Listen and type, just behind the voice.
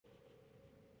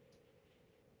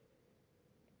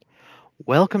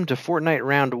Welcome to Fortnite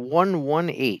Round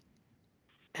 118.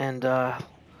 And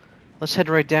let's head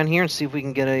right down here and see if we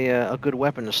can get a good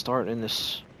weapon to start in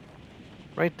this.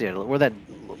 Right there, where that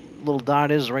little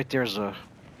dot is, right there's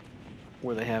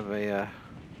where they have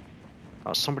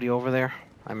somebody over there.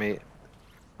 I may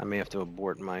have to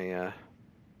abort my.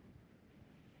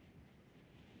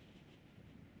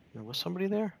 Was somebody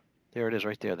there? There it is,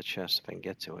 right there, the chest. If I can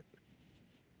get to it.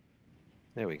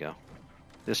 There we go.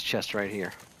 This chest right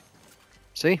here.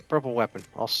 See, purple weapon,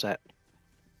 all set.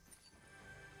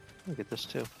 I'll get this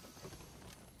too.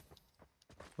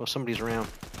 Oh, somebody's around.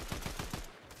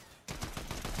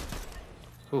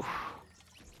 Oof.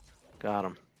 Got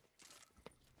him.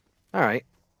 All right.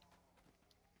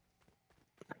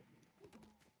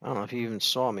 I don't know if he even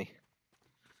saw me.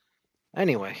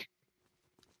 Anyway,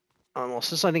 well,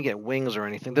 since I didn't get wings or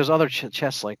anything, there's other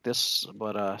chests like this,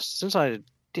 but since I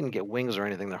didn't get wings or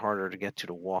anything, they're harder to get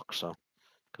to walk. So,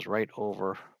 because right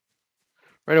over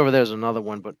there's another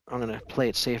one, but I'm gonna play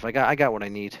it safe. I got what I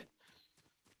need. If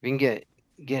you can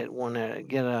get one,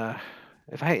 get a.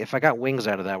 If I got wings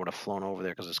out of that, I would have flown over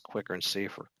there because it's quicker and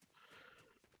safer.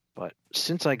 But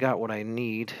since I got what I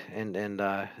need, and even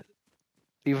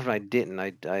if I didn't,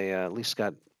 I at least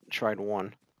tried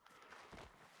one.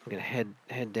 I'm gonna head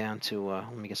down to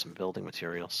let me get some building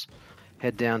materials.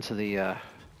 Head down to the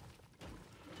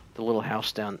little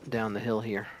house down the hill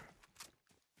here.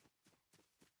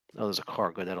 Oh, there's a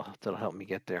car. Good, that'll help me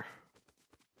get there.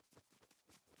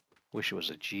 Wish it was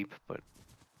a Jeep, but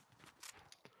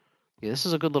yeah, this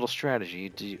is a good little strategy.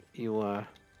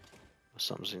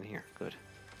 Something's in here. Good.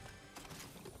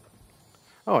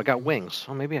 Oh, I got wings.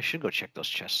 Oh, maybe I should go check those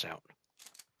chests out.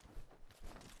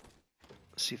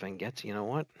 See if I can get to. You know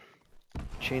what?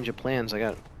 Change of plans. See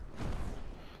if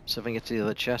I can get to the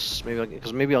other chests.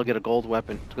 Maybe I'll get a gold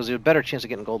weapon. Because there's a better chance of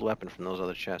getting a gold weapon from those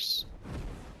other chests.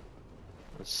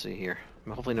 Let's see here.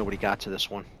 Hopefully nobody got to this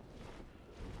one.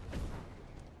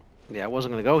 Yeah, I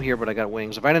wasn't going to go here, but I got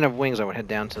wings. If I didn't have wings, I would head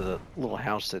down to the little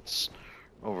house that's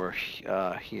over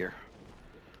here.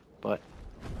 But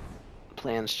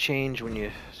plans change when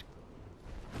you...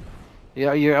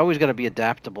 Yeah, you always got to be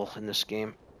adaptable in this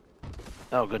game.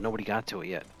 Oh, good. Nobody got to it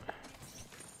yet.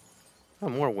 Oh,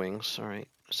 more wings. All right.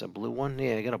 Is that a blue one?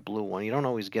 Yeah, I got a blue one. You don't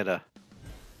always get a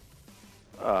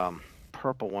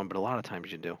purple one, but a lot of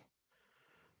times you do.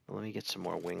 Let me get some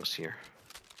more wings here.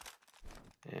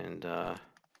 And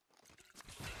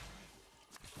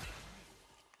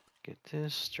get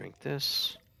this, drink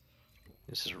this.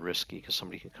 This is risky because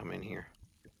somebody can come in here.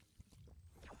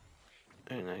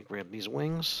 And I grab these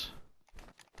wings.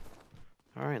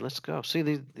 All right, let's go. See,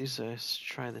 let's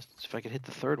try this. If I could hit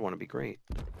the third one, it'd be great.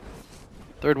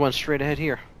 Third one straight ahead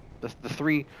here. The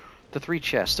three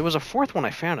chests. There was a fourth one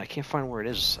I found. I can't find where it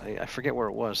is. I forget where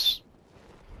it was.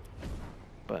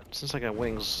 But since I got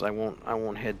wings, I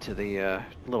won't head to the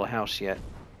little house yet.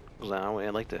 Cause I'd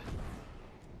like to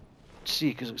see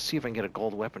if I can get a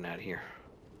gold weapon out of here.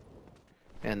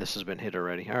 And this has been hit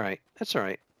already. All right, that's all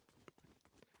right.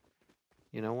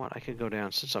 You know what? I could go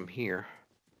down since I'm here.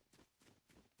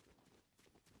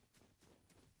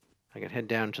 I could head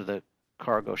down to the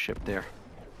cargo ship there.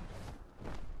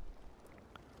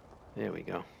 There we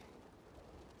go.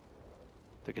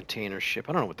 The container ship.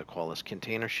 I don't know what to call this.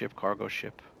 Container ship, cargo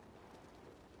ship.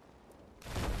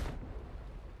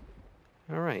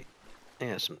 All right.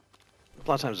 Yeah, a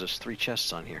lot of times there's 3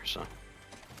 chests on here, so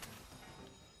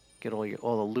get all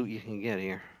the loot you can get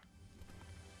here.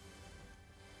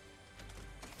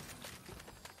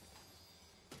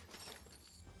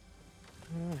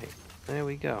 All right, there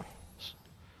we go.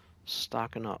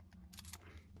 Stocking up.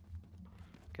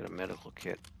 Get a medical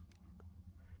kit.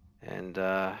 And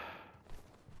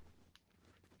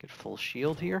get full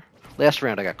shield here. Last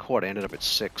round I got caught. I ended up at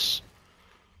 6.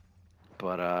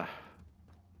 But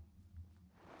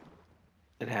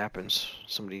it happens.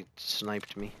 Somebody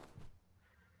sniped me.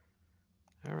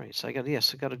 All right, so I got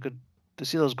a good. To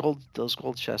see those gold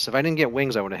chests. If I didn't get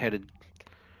wings, I would have headed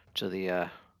to the. I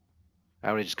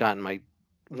would have just gotten my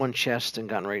one chest and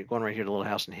gone right here to the little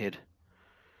house and hid.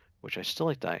 Which I still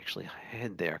like to actually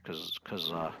head there, cause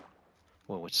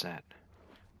well, what's that?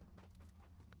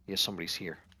 Yeah, somebody's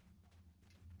here.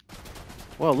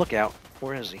 Well, look out.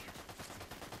 Where is he?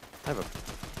 I have a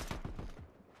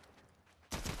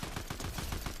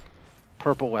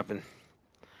purple weapon.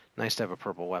 Nice to have a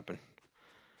purple weapon.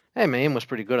 Hey, my aim was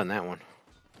pretty good on that one.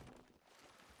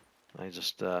 I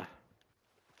just, Alright,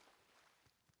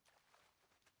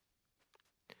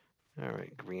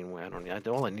 green weapon.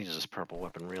 All I need is this purple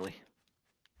weapon, really.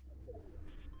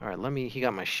 Alright, he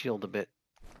got my shield a bit.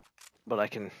 But I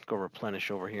can go replenish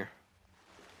over here.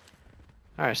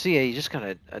 All right, so yeah, you just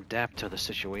gotta adapt to the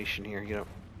situation here. You know,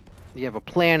 you have a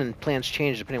plan, and plans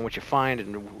change depending on what you find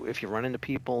and if you run into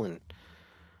people. And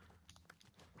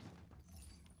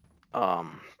yeah,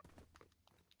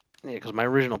 because my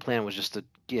original plan was just to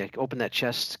open that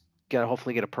chest,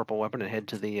 hopefully get a purple weapon, and head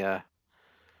to the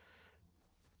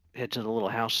little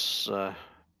house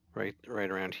right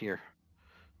around here.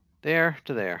 There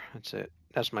to there. That's it.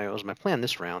 That was my plan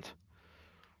this round.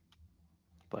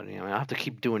 But you know, I'll have to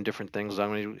keep doing different things.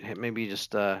 I'm gonna maybe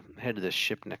just head to this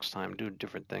ship next time, do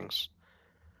different things.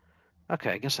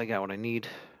 Okay, I guess I got what I need.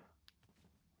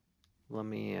 Let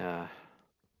me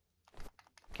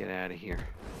get out of here.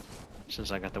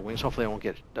 Since I got the wings, hopefully I won't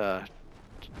get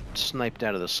sniped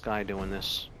out of the sky doing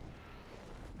this.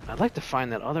 I'd like to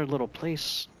find that other little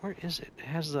place. Where is it? It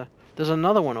has the. There's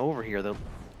another one over here.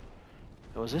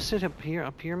 Oh, is this it up here?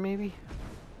 Up here maybe?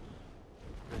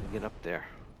 I gotta get up there.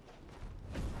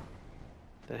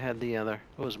 That had the other.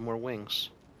 Oh, there's more wings.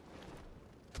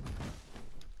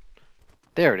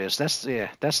 There it is. That's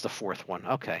the fourth one.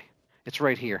 Okay, it's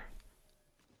right here.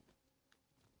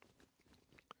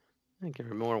 I give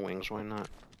her more wings. Why not?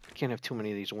 Can't have too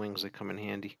many of these wings. They come in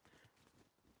handy.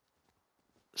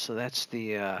 So that's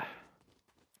the.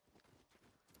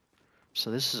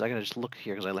 So this is. I gotta just look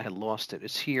here because I had lost it.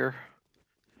 It's here.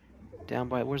 Down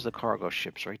by. Where's the cargo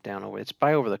ships? Right down over. It's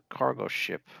by over the cargo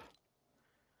ship.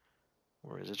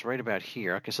 Where is it? It's right about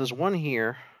here. Okay, so there's one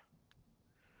here.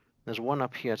 There's one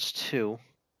up here. That's two.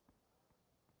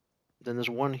 Then there's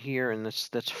one here, and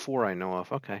that's four I know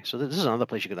of. Okay, so this is another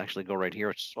place you could actually go right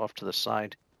here. It's off to the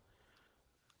side.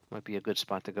 Might be a good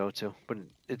spot to go to, but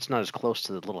it's not as close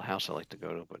to the little house I like to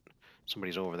go to, but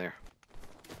somebody's over there.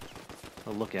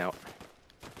 Oh, look out.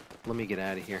 Let me get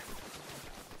out of here.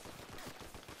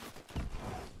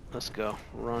 Let's go.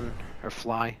 Run, or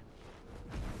fly.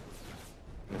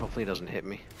 Hopefully he doesn't hit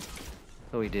me.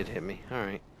 Oh, he did hit me.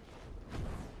 Alright.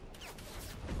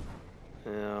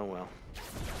 Oh, well.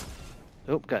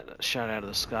 Oh, got shot out of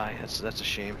the sky. That's a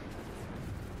shame.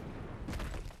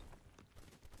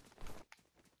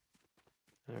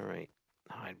 Alright.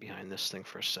 Hide behind this thing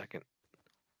for a second.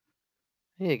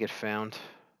 Yeah, get found.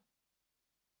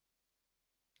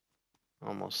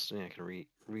 Almost, yeah, I can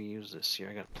reuse this here.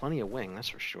 I got plenty of wing, that's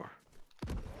for sure.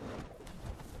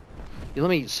 Yeah, let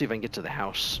me see if I can get to the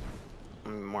house.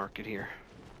 Let me mark it here.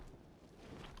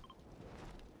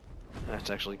 That's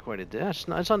actually quite a...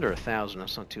 It's under 1,000.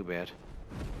 That's not too bad.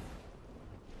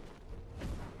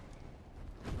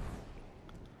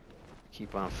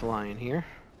 Keep on flying here.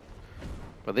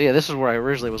 But yeah, this is where I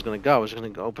originally was going to go. I was going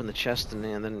to go open the chest, and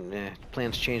then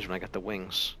plans changed when I got the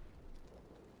wings.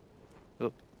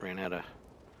 Oop, ran out of...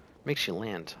 Makes you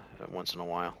land once in a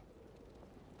while.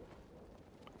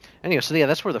 Anyway, so yeah,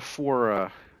 that's where the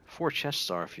four chests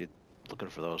are if you're looking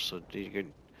for those. So a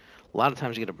lot of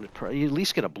times you at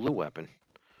least get a blue weapon,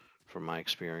 from my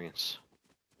experience.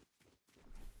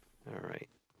 All right.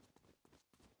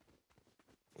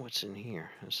 What's in here?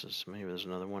 Maybe there's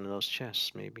another one of those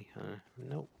chests. Maybe.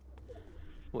 Nope.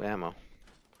 Ooh, ammo.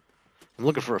 I'm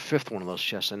looking for a fifth one of those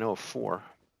chests. I know of four.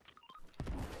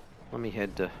 Let me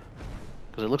head to,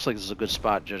 because it looks like this is a good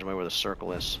spot, judging by where the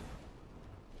circle is.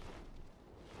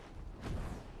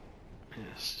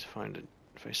 Yes, find it.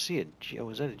 If I see a... Oh,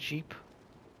 is that a Jeep?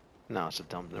 No, it's a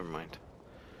dump. Never mind.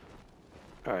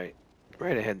 Alright.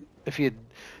 Right ahead. If you'd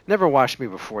never watched me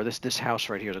before, this house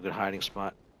right here is a good hiding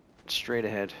spot. Straight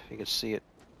ahead. You can see it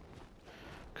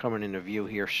coming into view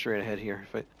here. Straight ahead here.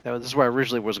 This is where I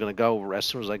originally was going to go as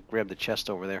soon as I grabbed the chest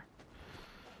over there.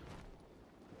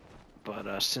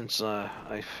 But since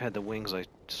I've had the wings, I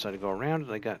decided to go around,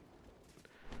 and I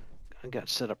got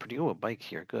set up pretty... Oh, a bike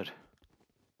here. Good.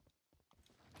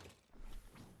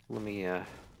 Let me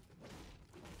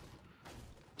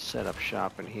set up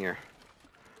shop in here.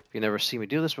 If you never see me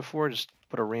do this before, just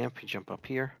put a ramp, you jump up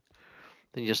here.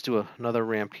 Then you just do another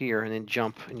ramp here, and then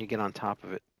jump, and you get on top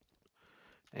of it.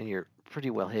 And you're pretty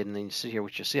well hidden. Then you sit here,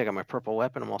 what you see, I got my purple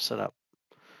weapon, I'm all set up.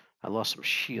 I lost some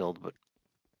shield, but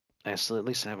I still at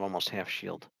least have almost half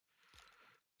shield.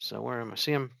 So where am I?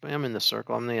 See, I'm in the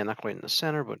circle. I'm not quite in the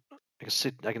center, but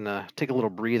I can take a little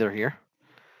breather here.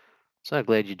 So I'm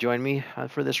glad you joined me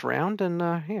for this round, and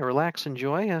yeah, relax,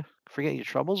 enjoy, forget your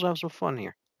troubles, have some fun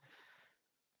here.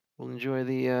 We'll enjoy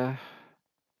the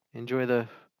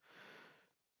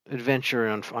adventure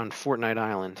on Fortnite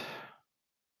Island.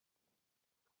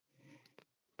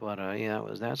 But yeah,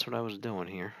 that's what I was doing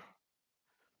here.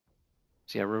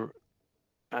 See, I'll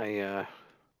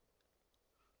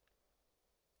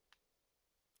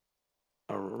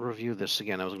review this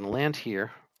again. I was going to land here,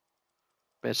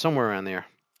 but somewhere around there.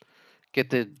 Get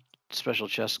the special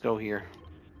chest. Go here.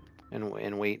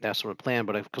 and wait. That's sort of plan.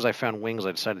 But because I found wings,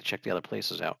 I decided to check the other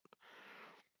places out.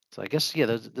 So I guess yeah,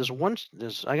 there's one.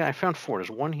 I found four. There's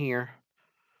one here.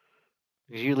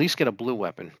 You at least get a blue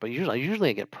weapon, but usually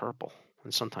I get purple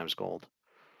and sometimes gold.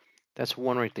 That's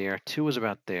one right there. Two is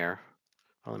about there.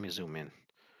 Oh, let me zoom in.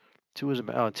 Two is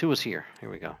about. Oh, two is here. Here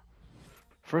we go.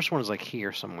 First one is like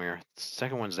here somewhere.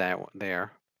 Second one's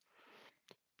there.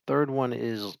 Third one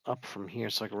is up from here.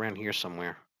 It's like around here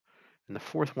somewhere. And the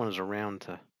fourth one is around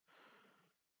to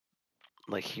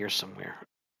like here somewhere.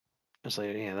 It's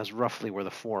like yeah, that's roughly where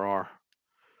the four are.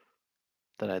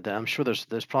 That I'm sure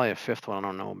there's probably a fifth one I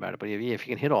don't know about it. But yeah, if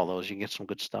you can hit all those, you can get some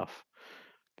good stuff.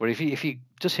 But if you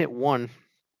just hit one,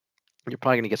 you're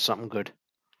probably gonna get something good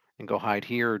and go hide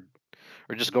here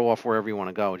or just go off wherever you want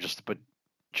to go. But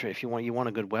if you want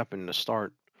a good weapon to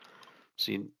start,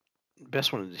 so you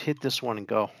best one is hit this one and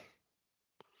go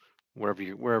wherever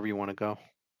you want to go,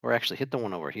 or actually hit the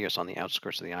one over here. It's on the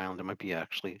outskirts of the island. It might be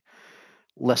actually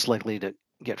less likely to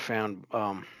get found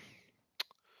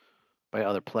by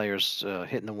other players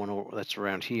hitting the one that's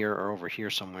around here or over here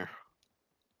somewhere.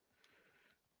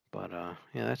 But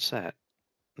yeah, that's that.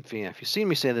 If you've seen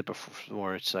me say that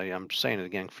before, I'm saying it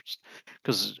again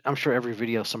because I'm sure every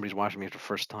video somebody's watching me for the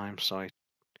first time, so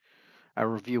I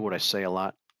review what I say a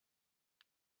lot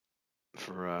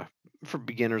for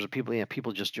beginners or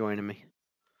people just joining me.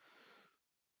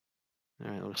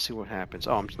 All right, let's see what happens.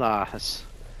 Oh,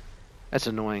 that's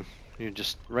annoying. You're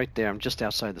just right there. I'm just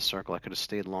outside the circle. I could have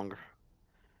stayed longer.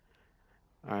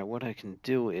 All right, what I can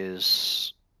do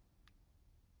is,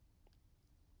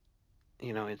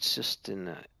 it's just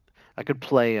I could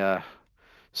play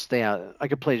stay out. I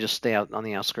could play just stay out on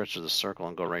the outskirts of the circle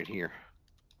and go right here.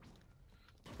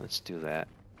 Let's do that.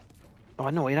 Oh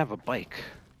no, I'd have a bike.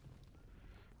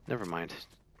 Never mind.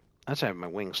 That's I have my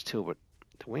wings too, but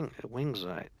wings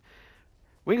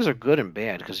wings are good and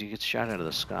bad because you get shot out of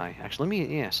the sky.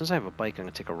 Actually, since I have a bike, I'm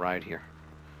gonna take a ride here.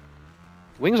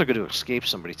 Wings are good to escape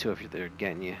somebody too if they're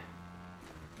getting you.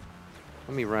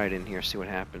 Let me ride in here, see what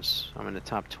happens. I'm in the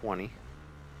top 20.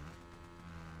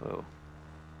 Whoa.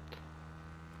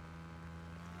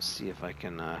 Let's see if I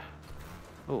can,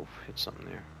 oh, hit something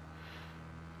there.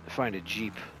 Find a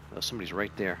Jeep. Oh, somebody's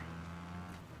right there.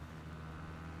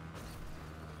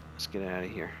 Let's get out of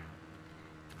here.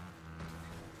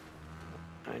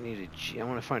 I need a Jeep. I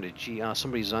want to find a Jeep.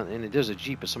 Somebody's in it. There's a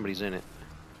Jeep, but somebody's in it.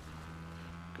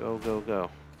 Go, go, go.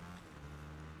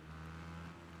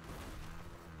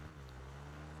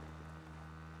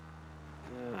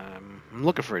 I'm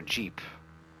looking for a Jeep,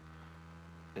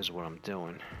 is what I'm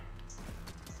doing.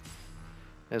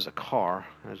 There's a car.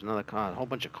 There's another car. A whole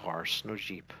bunch of cars. No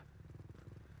Jeep.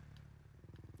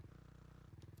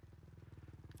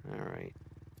 Alright.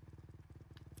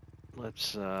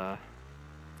 Let's head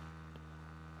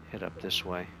up this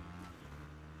way.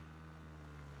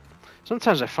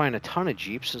 Sometimes I find a ton of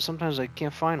Jeeps, and sometimes I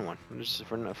can't find one. Just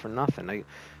for nothing.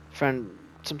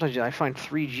 Sometimes I find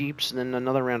 3 Jeeps, and then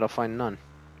another round I'll find none.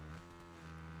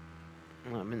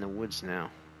 Well, I'm in the woods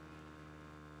now.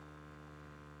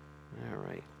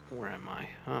 Alright, where am I?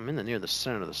 Oh, I'm near the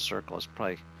center of the circle. It's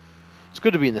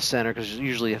good to be in the center because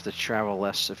usually you have to travel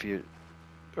less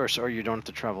or you don't have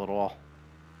to travel at all.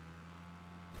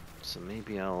 So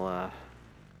maybe I'll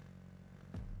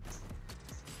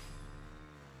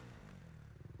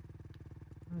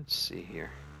let's see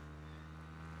here.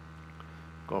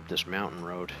 Go up this mountain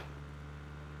road.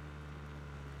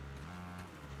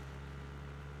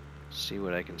 See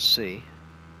what I can see.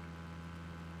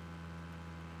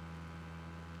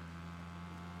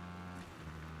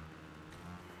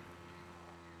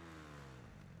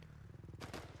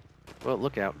 Well,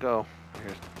 look out, go.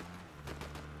 Here.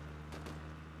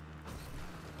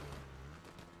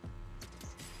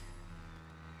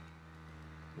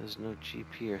 There's no Jeep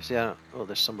here. See, oh,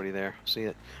 there's somebody there. See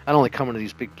it? I don't like coming to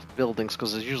these big buildings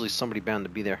because there's usually somebody bound to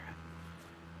be there.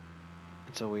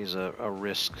 It's always a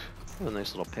risk. Oh, a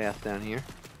nice little path down here.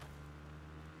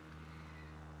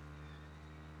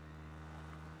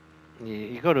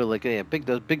 You go to like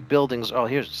those big buildings. Oh,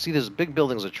 these big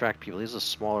buildings attract people. These are a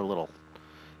smaller little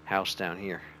house down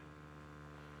here.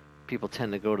 People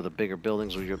tend to go to the bigger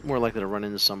buildings where you're more likely to run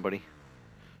into somebody.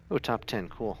 Oh, top 10,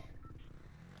 cool.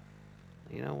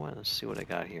 You know what? Let's see what I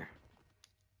got here.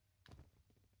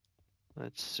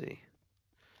 Let's see.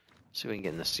 See if we can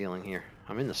get in the ceiling here.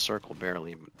 I'm in the circle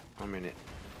barely, but I'm in it.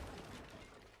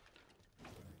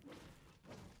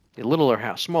 The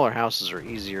smaller houses are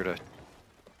easier to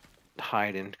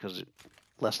hide in because it's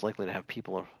less likely to have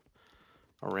people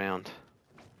around.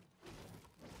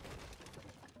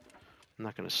 I'm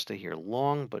not going to stay here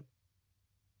long, but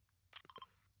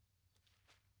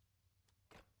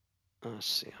Let's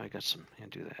see. I got some. Yeah,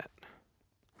 do that.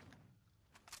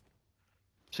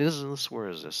 See, this. Where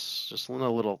is this? Just a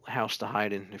little house to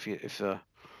hide in. If the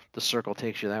circle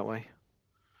takes you that way,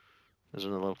 there's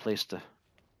another little place to.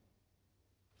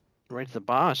 Right to the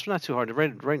bottom. It's not too hard.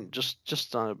 Right, just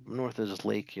north of this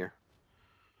lake here.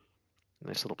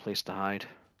 Nice little place to hide.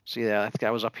 See, I think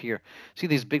I was up here. See,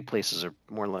 these big places are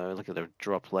more like they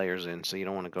draw players in, so you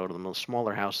don't want to go to them. The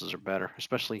smaller houses are better,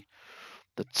 especially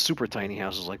the super tiny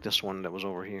houses like this one that was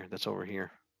over here. That's over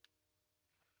here.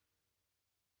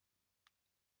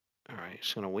 All right,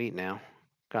 just gonna wait now.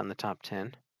 Got in the top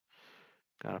 10.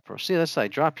 Got a pro. See, that's I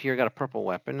drop here. Got a purple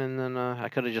weapon, and then I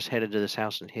could have just headed to this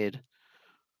house and hid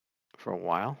for a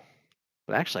while.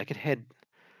 But actually, I could head.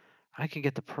 I could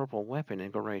get the purple weapon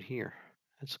and go right here.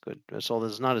 That's good. That's all.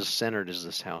 It's not as centered as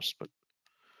this house, but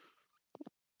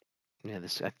yeah,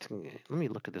 this. I think, let me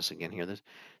look at this again here.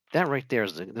 That right there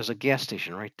is there's a gas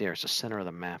station right there. It's the center of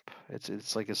the map.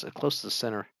 It's like it's close to the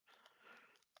center.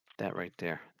 That right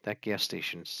there. That gas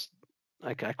station's.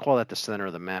 I call that the center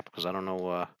of the map because I don't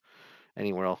know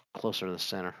anywhere else closer to the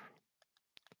center.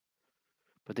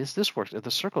 But this works. If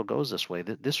the circle goes this way,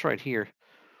 this right here,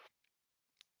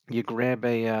 you grab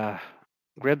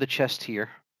the chest here,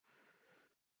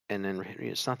 and then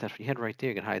it's not that you head right there.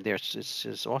 You can hide there.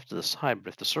 It's off to the side.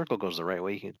 But if the circle goes the right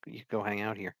way, you can go hang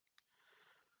out here.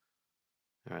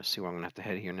 All right, see where I'm gonna have to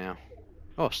head here now.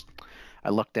 Oh, I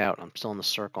lucked out. I'm still in the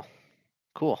circle.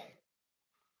 Cool.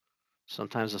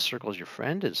 Sometimes the circle is your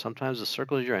friend, and sometimes the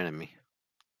circle is your enemy.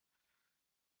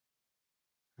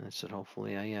 That's it.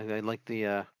 Hopefully, I like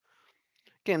the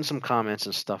getting some comments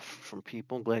and stuff from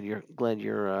people. Glad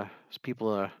you're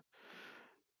people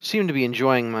seem to be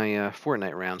enjoying my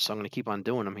Fortnite round, so I'm going to keep on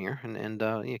doing them here, and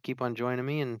yeah, keep on joining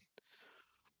me and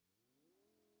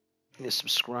yeah,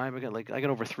 subscribe. I got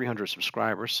over 300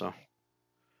 subscribers, so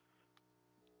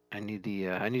I need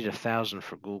 1,000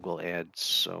 for Google ads,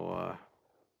 so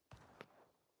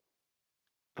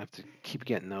I have to keep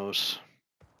getting those.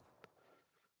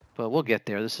 But we'll get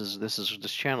there.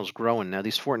 This channel's growing now.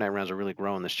 These Fortnite rounds are really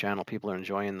growing. This channel, people are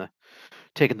enjoying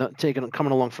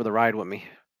coming along for the ride with me.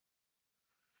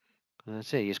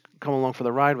 That's it. You just come along for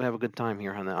the ride. We have a good time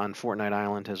here on Fortnite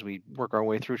Island as we work our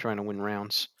way through trying to win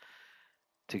rounds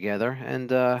together. And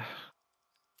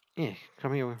yeah,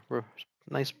 come here.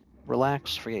 Nice,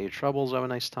 relax, forget your troubles, have a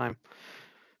nice time.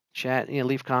 Chat. Yeah,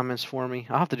 leave comments for me.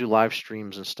 I'll have to do live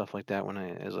streams and stuff like that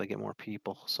as I get more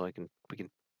people, so we can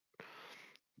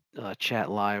chat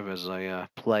live as I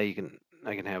play.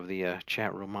 I can have the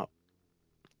chat room up.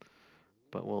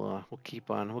 But we'll keep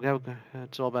on.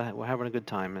 It's all about we're having a good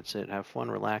time. That's it. Have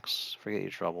fun, relax, forget your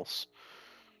troubles.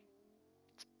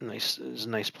 It's a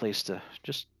nice place to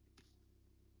just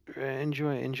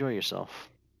enjoy yourself.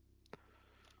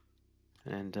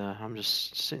 And I'm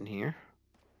just sitting here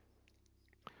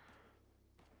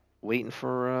waiting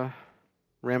for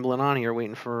rambling on here,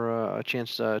 waiting for a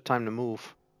chance time to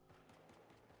move.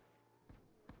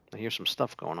 I hear some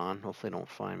stuff going on. Hopefully they don't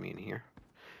find me in here.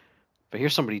 If I hear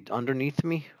somebody underneath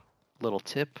me, little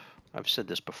tip. I've said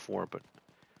this before, but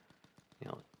you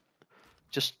know,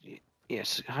 just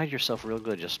yes, hide yourself real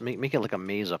good. Just make it like a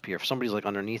maze up here. If somebody's like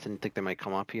underneath and you think they might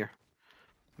come up here,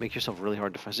 make yourself really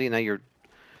hard to find. See, now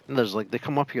there's like they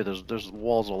come up here. There's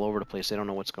walls all over the place. They don't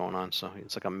know what's going on, so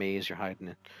it's like a maze. You're hiding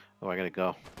in. Oh, I gotta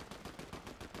go.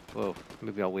 Whoa,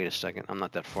 maybe I'll wait a second. I'm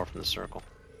not that far from the circle.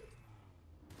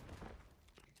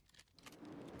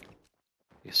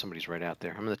 Yeah, somebody's right out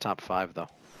there. I'm in the top 5 though.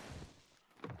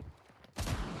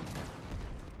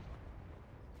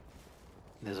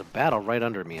 There's a battle right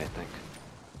under me, I think.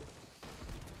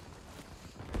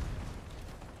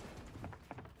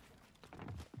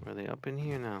 Are they up in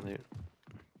here now?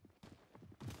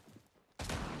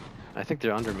 I think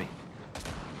they're under me.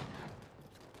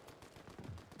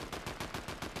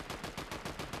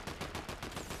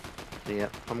 Yeah,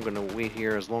 I'm gonna wait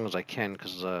here as long as I can,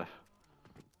 cause I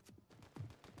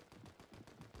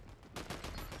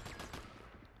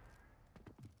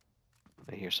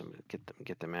hear some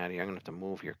get them out of here. I'm gonna have to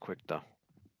move here quick though.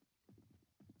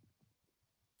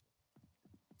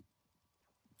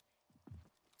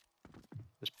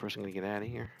 This person gonna get out of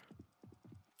here.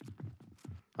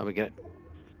 I'm gonna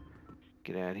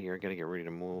get out of here. I gotta get ready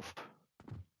to move.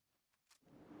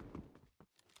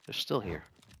 They're still here.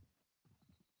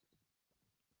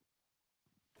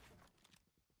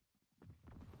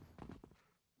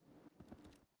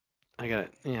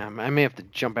 Yeah, I may have to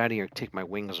jump out of here, take my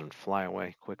wings, and fly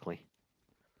away quickly.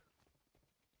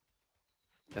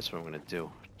 That's what I'm gonna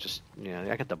do. Just, yeah,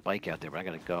 I got the bike out there, but I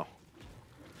gotta go.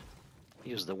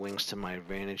 Use the wings to my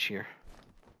advantage here.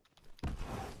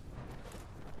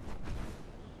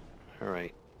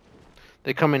 Alright.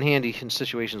 They come in handy in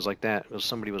situations like that, because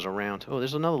somebody was around. Oh,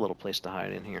 there's another little place to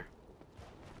hide in here.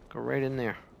 Go right in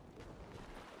there.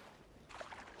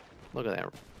 Look at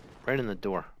that. Right in the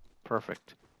door.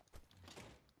 Perfect.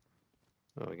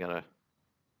 Oh, we gotta...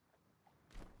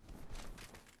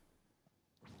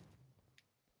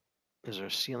 Is there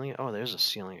a ceiling? Oh, there's a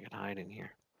ceiling I can hide in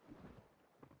here.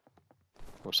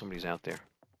 Oh, somebody's out there.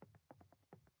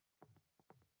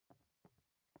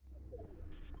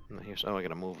 No, here's... Oh, I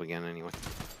gotta move again anyway.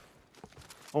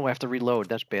 Oh, I have to reload.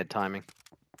 That's bad timing.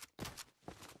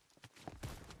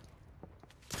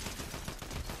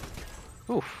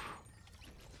 Oof.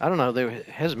 I don't know.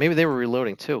 Maybe they were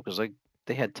reloading too, because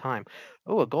they had time.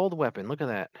 Oh, a gold weapon. Look at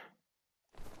that.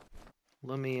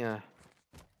 Let me.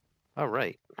 All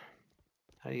right.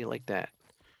 How do you like that?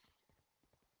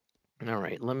 All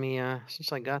right. Let me.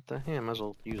 Since I got the, yeah, I might as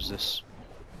well use this.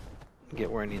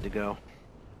 Get where I need to go.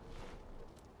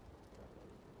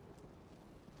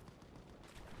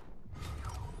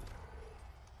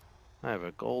 I have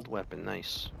a gold weapon.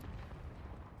 Nice.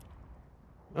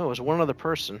 Oh, there's one other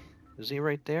person. Is he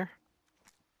right there?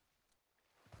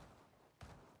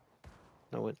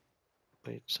 No, wait.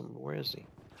 Where is he?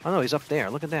 Oh no, he's up there.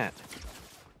 Look at that.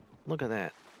 Look at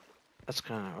that. That's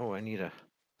kind of. Oh, I need a.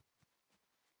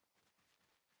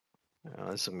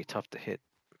 Oh, this is gonna be tough to hit.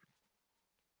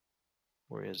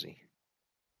 Where is he?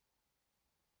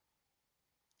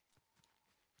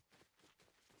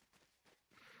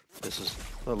 This is.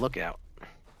 Oh, look out.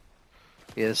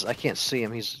 Yes, I can't see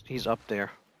him. He's up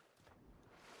there.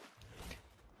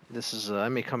 This is. I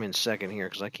may come in second here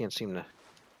because I can't seem to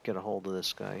get a hold of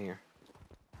this guy here.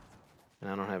 And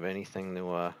I don't have anything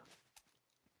to.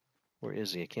 Where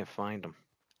is he? I can't find him.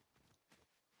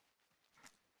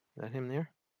 Is that him there?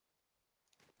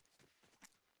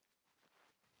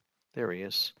 There he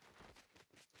is.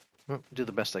 Oh, do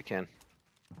the best I can.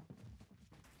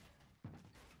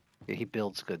 Yeah, he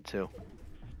builds good too.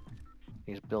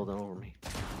 He's building over me.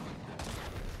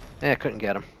 I couldn't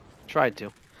get him. Tried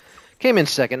to. Came in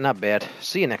second, not bad.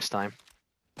 See you next time.